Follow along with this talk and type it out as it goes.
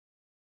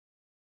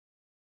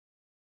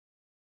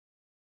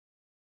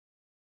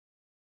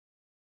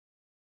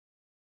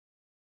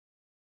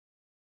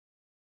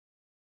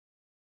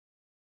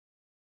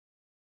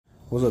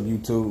What's up,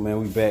 YouTube, man?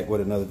 We back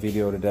with another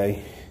video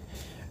today,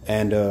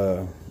 and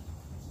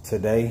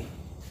today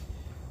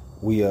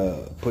we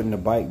putting the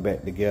bike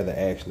back together.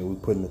 Actually, we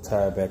putting the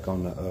tire back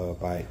on the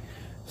bike.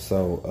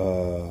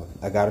 So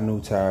I got a new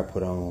tire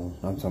put on.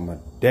 I'm talking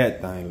about that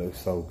thing looks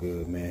so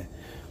good, man.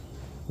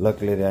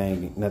 Luckily, there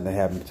ain't nothing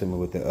happened to me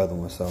with the other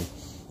one. So I'm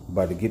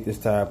about to get this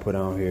tire put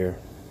on here,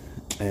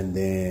 and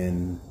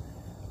then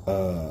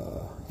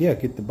yeah,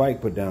 get the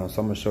bike put down.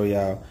 So I'm gonna show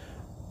y'all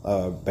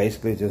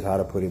basically just how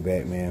to put it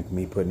back, man.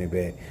 Me putting it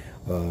back.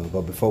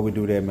 But before we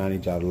do that, man, I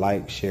need y'all to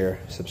like, share,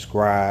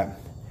 subscribe,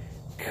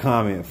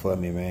 comment for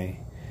me, man,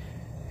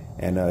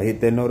 and hit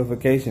that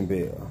notification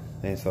bell.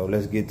 And so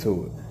let's get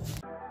to it.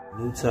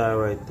 New tire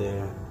right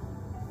there.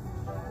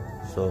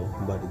 So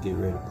I'm about to get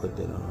ready to put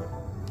that on.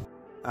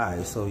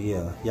 Alright, so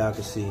yeah, y'all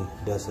can see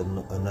that's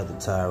another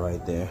tire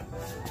right there,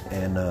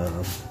 and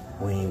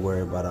we ain't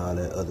worried about all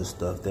that other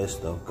stuff. That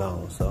stuff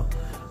gone. So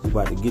we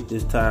about to get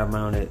this tire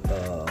mounted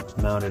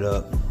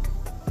up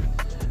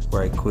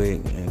right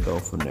quick and go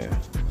from there.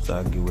 So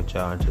I'll get with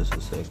y'all in just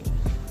a second.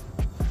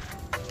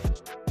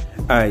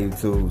 Alright,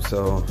 YouTube,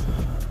 so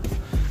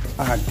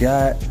I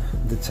got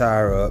the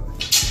tire up,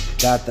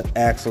 got the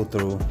axle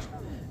through,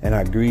 and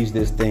I greased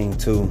this thing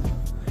too.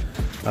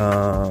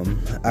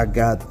 I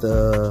got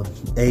the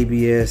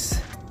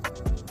ABS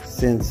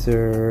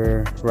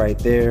sensor right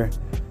there.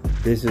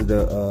 This is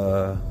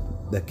the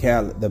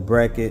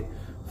bracket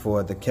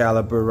for the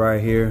caliper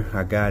right here.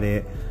 I got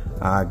it.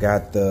 I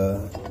got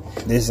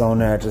this on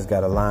there. I just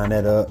gotta line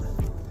that up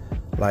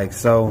like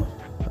so.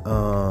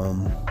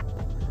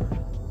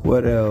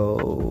 What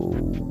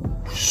else?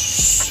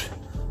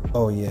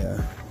 Oh yeah.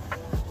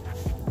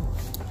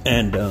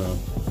 And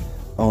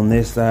on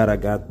this side I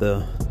got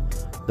the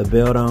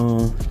belt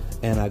on,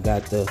 and I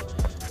got the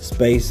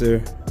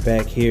spacer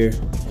back here,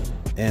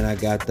 and I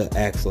got the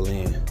axle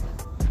in.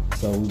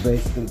 So we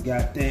basically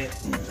got that.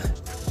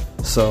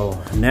 So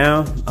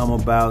now I'm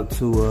about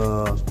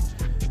to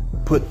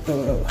put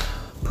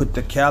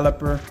the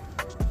caliper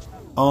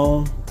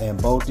on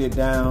and bolt it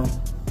down,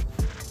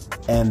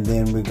 and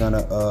then we're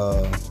gonna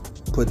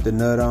put the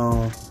nut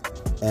on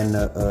and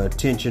the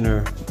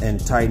tensioner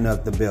and tighten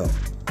up the belt.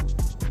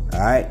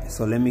 All right,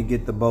 so let me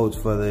get the bolts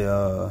for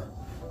the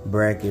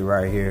bracket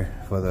right here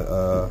for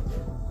the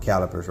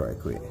calipers right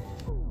quick.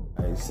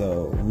 All right,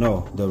 so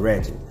no, the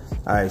ratchet.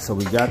 All right, so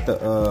we got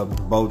the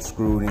bolts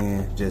screwed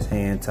in, just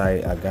hand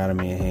tight. I got them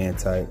in hand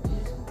tight.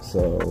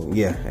 So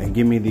yeah, and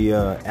give me the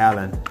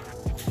Allen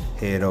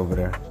head over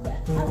there.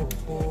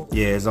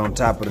 Yeah, it's on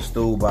top of the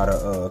stool by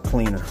the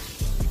cleaner.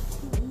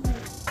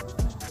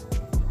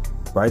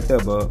 Right there,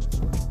 bub.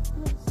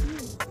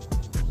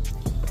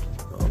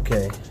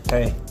 Okay,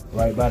 hey,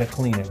 right by the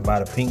cleaner, by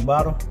the pink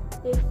bottle.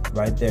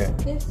 Right there.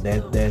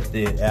 That's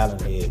the Allen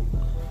head.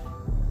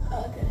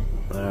 Okay.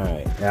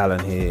 Alright, Allen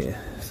head.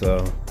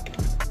 So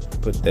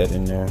put that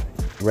in there.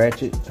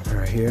 Ratchet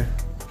right here.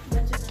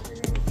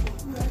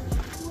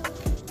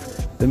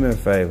 Do me a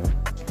favor.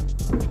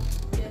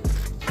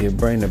 You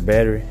bring the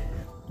battery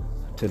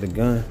to the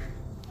gun.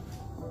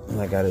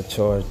 I got it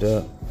charged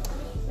up.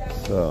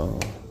 So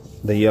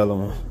the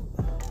yellow one.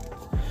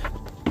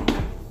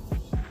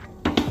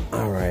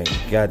 Alright,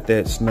 got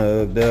that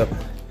snugged up.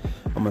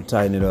 I'm gonna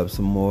tighten it up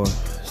some more.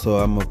 So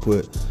I'm gonna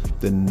put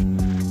the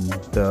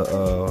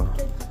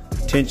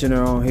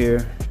tensioner on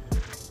here,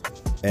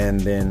 and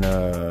then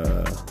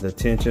the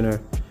tensioner,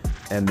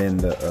 and then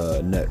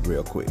the nut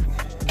real quick.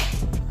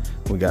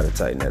 We gotta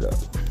tighten that up.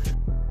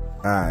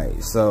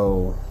 Alright,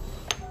 so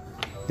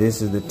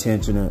this is the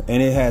tensioner,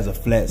 and it has a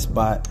flat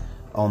spot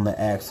on the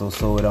axle,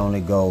 so it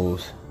only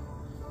goes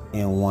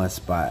in one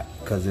spot,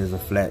 because there's a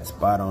flat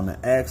spot on the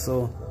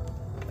axle.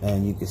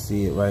 And you can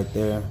see it right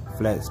there,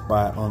 flat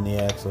spot on the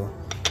axle.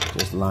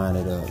 Just line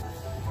it up.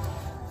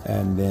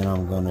 And then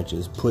I'm gonna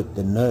just put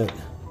the nut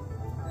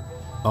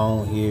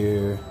on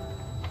here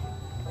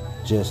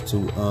just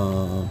to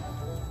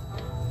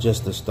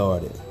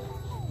start it.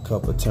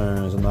 Couple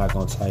turns. I'm not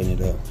gonna tighten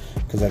it up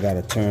because I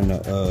gotta turn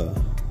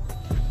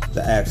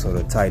the axle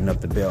to tighten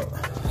up the belt.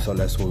 So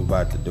that's what we're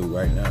about to do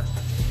right now.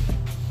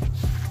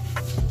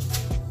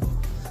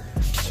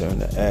 Turn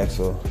the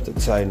axle to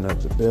tighten up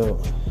the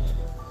belt.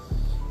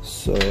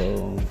 So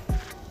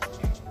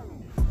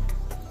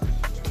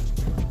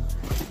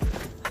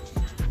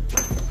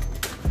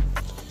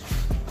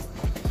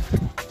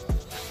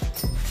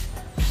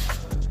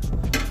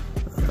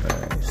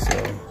alright, so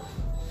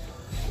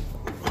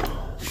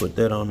put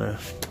that on there.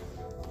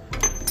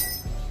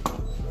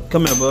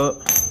 Come here,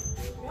 bud.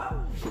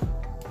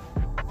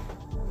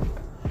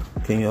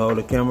 Can you hold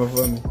the camera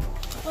for me?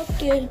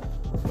 Okay.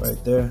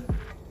 Right there.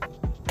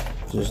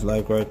 Just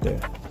like right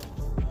there.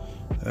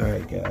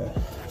 Alright, guys.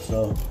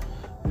 So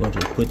we're going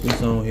to put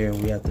this on here,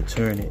 and we have to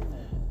turn it,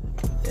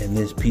 and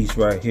this piece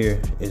right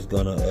here is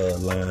gonna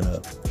line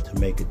up to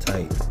make it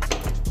tight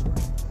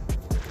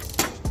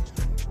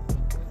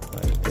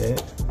like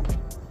that.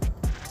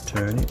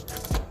 Turn it.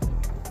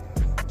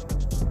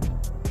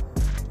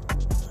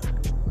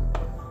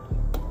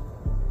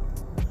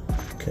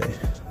 Okay,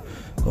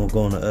 gonna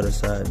gonna go on the other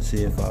side and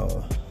see if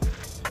our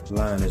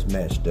line is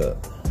matched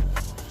up.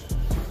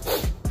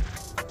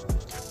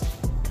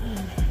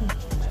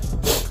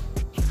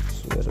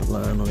 So we got a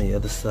line on the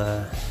other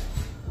side,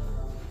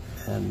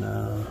 and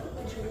you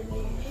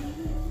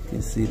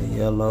can see the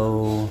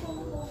yellow.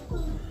 I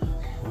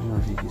don't know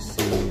if you can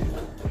see it.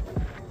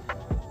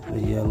 The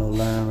yellow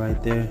line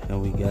right there,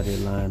 and we got it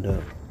lined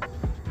up.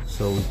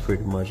 So we're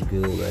pretty much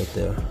good right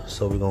there.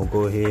 So we're gonna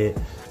go ahead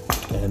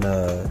and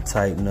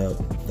tighten up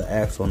the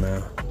axle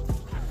now.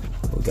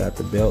 We got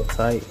the belt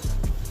tight.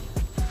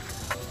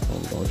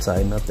 I'm gonna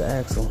tighten up the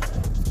axle.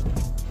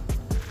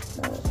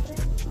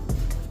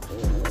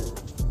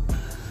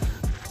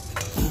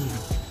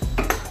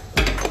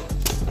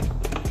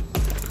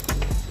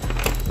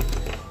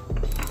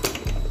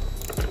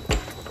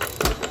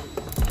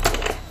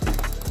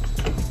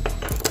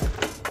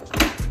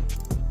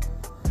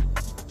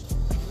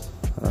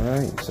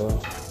 Alright, so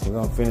we're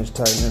gonna finish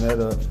tightening that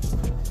up.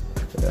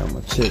 And I'm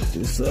gonna check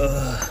this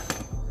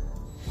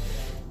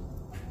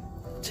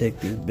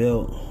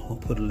belt. We'll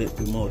put a little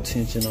bit more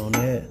tension on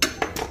that.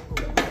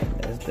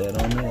 That's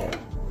that on that.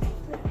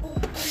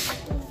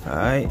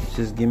 Alright,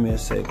 just give me a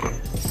second.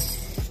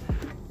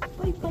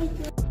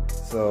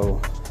 So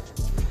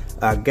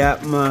I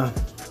got my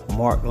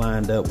mark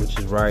lined up, which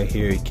is right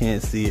here. You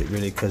can't see it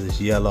really because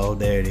it's yellow.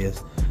 There it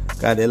is.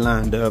 Got it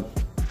lined up.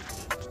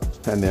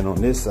 And then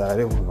on this side,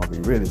 it was gonna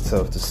be really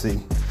tough to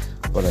see.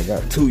 But I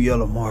got two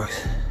yellow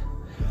marks.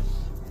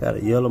 Got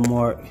a yellow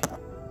mark.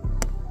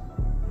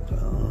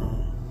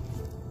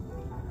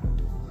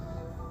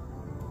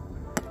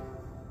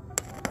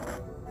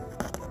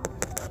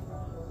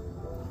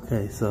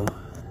 Okay, so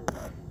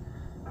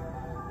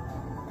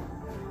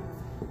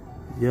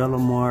yellow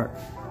mark,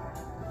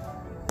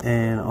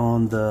 and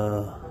on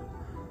the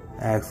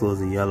axle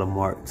is a yellow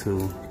mark too.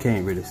 You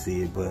can't really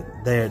see it, but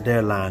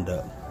they're lined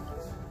up.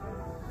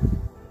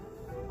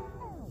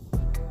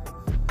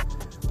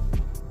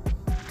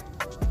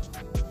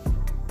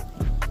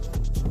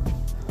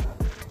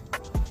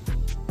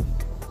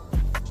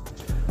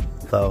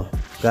 So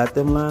got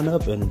them lined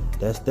up, and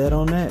that's that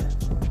on that.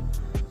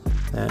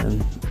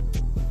 And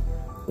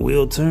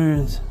wheel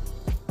turns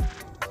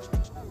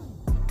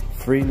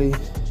freely.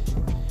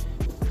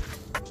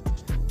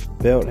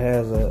 Belt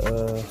has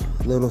a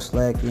little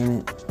slack in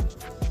it,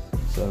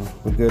 so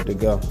we're good to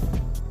go.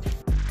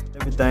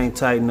 Everything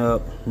tightened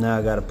up. Now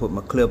I gotta put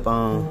my clip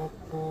on.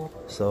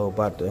 So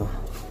about to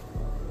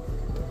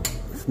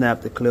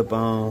snap the clip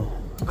on.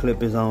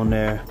 Clip is on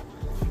there.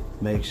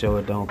 Make sure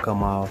it don't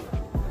come off.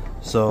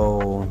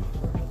 So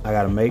I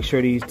gotta make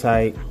sure these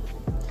tight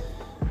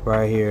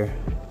right here,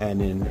 and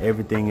then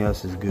everything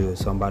else is good.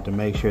 So I'm about to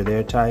make sure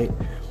they're tight,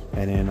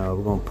 and then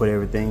we're gonna put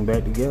everything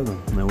back together,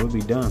 and we'll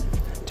be done.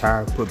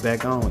 Tire put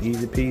back on,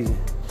 easy peasy.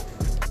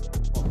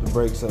 Pump the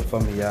brakes up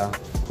for me, y'all.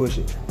 Push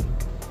it.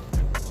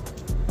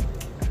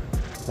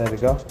 Let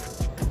it go.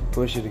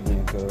 Push it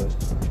again, cuz.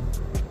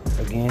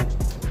 Again.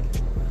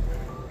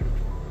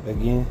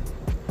 Again.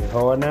 It's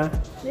hard now?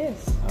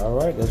 Yes. All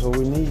right, that's what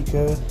we need,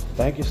 cuz.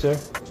 Thank you, sir.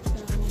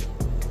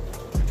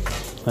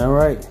 All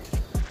right,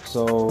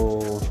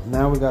 so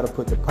now we got to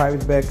put the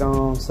pipes back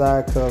on,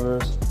 side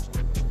covers,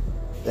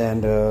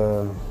 and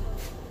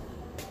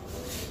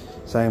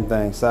same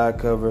thing, side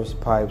covers,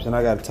 pipes, and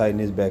I got to tighten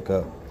this back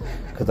up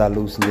because I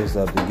loosened this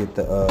up to get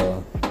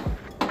the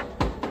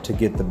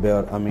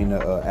belt,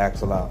 the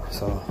axle out.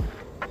 So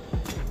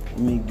let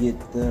me get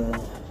the,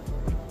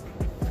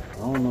 I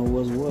don't know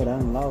what's what. I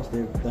done lost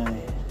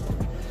everything.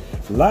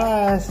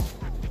 Lies.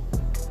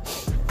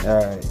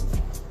 All right.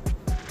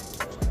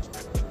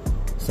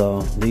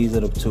 So these are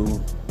the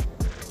two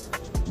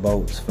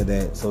bolts for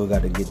that. So we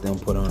got to get them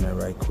put on there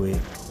right quick.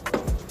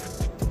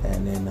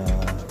 And then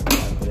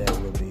after that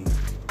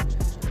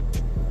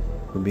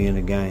we'll be in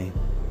the game.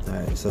 All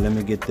right, so let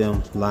me get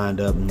them lined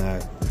up and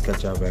I'll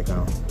cut y'all back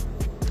on.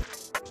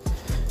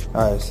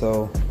 All right,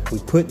 so we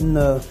putting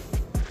the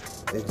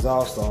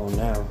exhaust on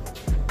now.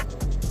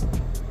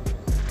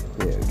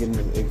 Yeah, getting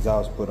the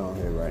exhaust put on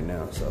here right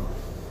now. So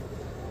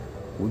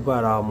we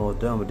about almost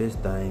done with this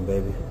thing,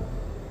 baby.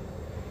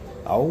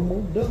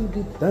 Almost done with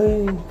this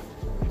thing.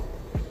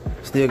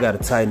 Still got to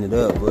tighten it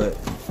up, but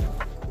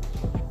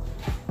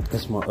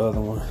that's my other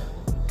one.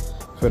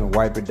 Gonna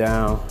wipe it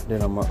down,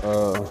 then I'm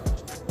gonna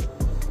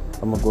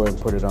go ahead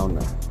and put it on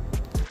there.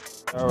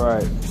 All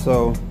right,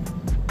 so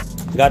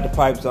got the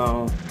pipes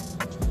on.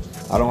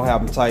 I don't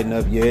have them tightened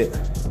up yet.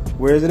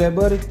 Where is it at,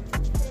 buddy?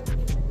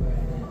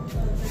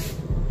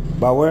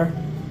 By where?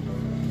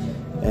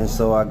 And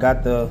so I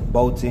got the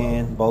bolts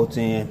in,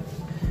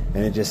 and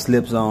it just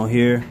slips on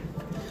here.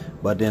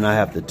 But then I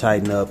have to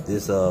tighten up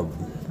this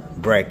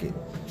bracket.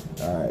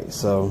 All right,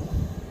 so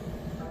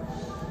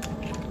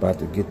about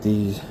to get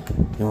these.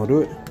 You wanna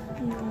do it?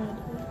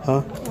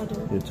 Huh? I'll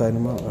do it. You tighten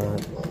them up? All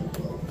right.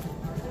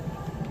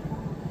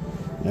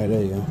 All right,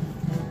 there you go.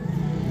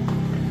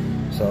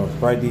 So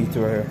right these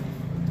two right here.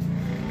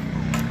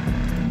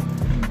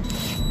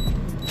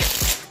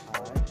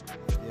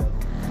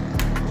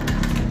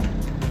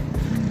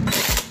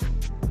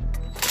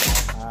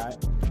 All right.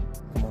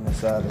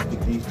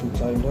 Too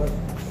tightened up.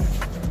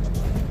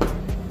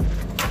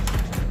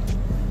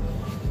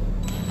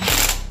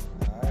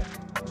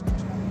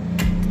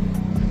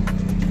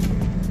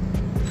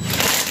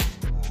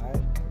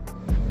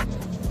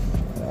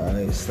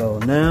 Alright, so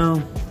now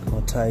I'm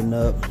gonna tighten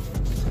up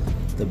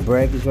the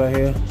brackets right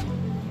here.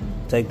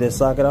 Take that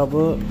socket out,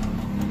 bud.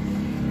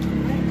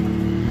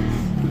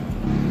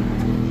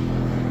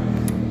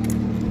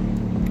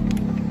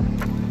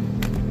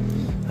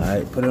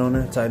 Alright, put it on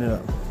there, tighten it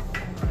up.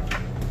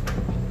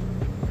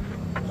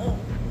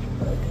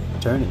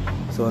 Turn it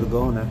so it'll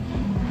go on there.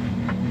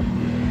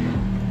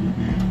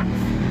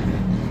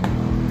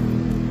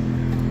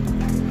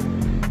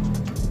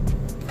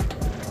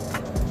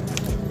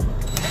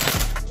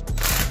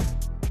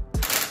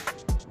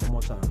 One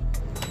more time.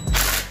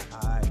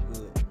 Alright,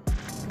 good.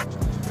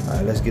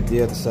 Alright, let's get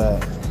the other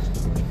side.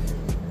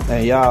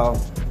 And y'all,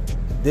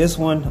 this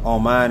one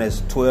on mine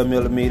is 12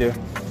 millimeter,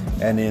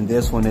 and then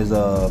this one is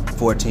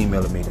 14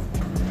 millimeter.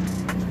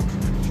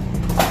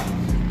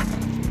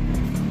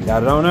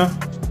 Got it on there?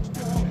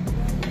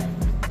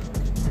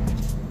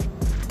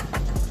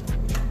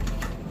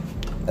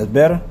 That's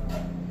better?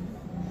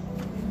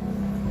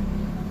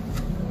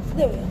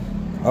 There we go.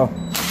 Oh.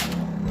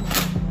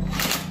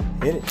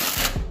 Hit it.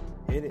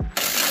 Hit it.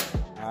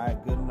 Alright,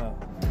 good enough.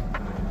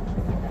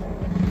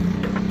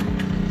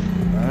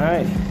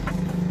 Alright.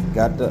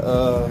 Got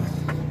the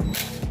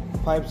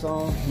pipes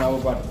on. Now we're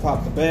about to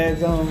pop the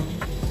bags on.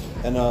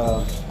 And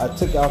I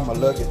took out my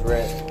luggage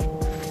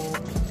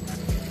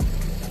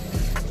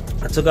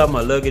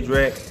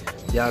rack.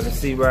 Y'all can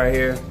see right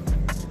here.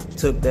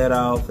 Took that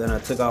off, and I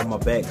took off my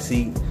back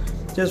seat.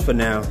 Just for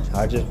now.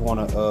 I just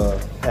want to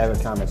have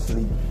it kind of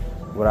sleep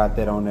without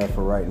that on there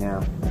for right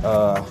now.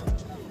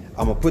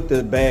 I'm gonna put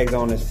the bags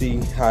on and see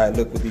how it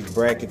look with these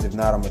brackets. If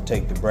not, I'm gonna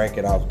take the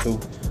bracket off too.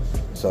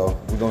 So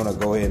we're gonna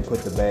go ahead and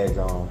put the bags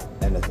on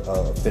and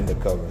the fender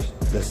covers,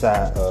 the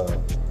side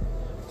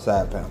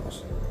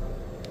panels.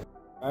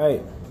 All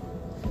right,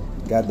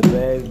 got the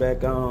bags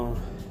back on.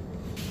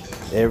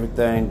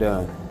 Everything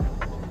done.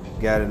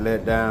 Got it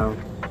let down.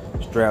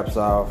 Straps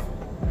off.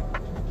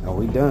 And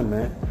we done,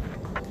 man.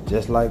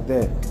 Just like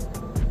that.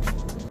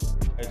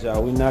 Alright,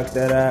 y'all, we knocked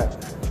that out.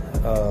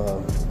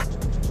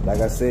 Like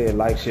I said,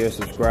 like, share,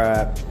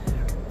 subscribe.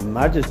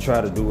 I just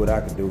try to do what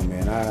I can do,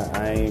 man.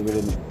 I ain't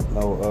really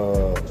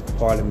no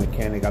Harley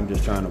mechanic. I'm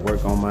just trying to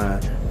work on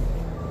mine.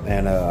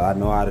 And I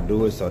know how to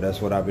do it, so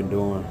that's what I've been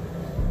doing.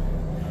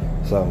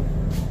 So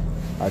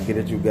I'll get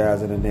at you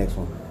guys in the next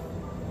one.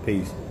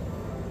 Peace.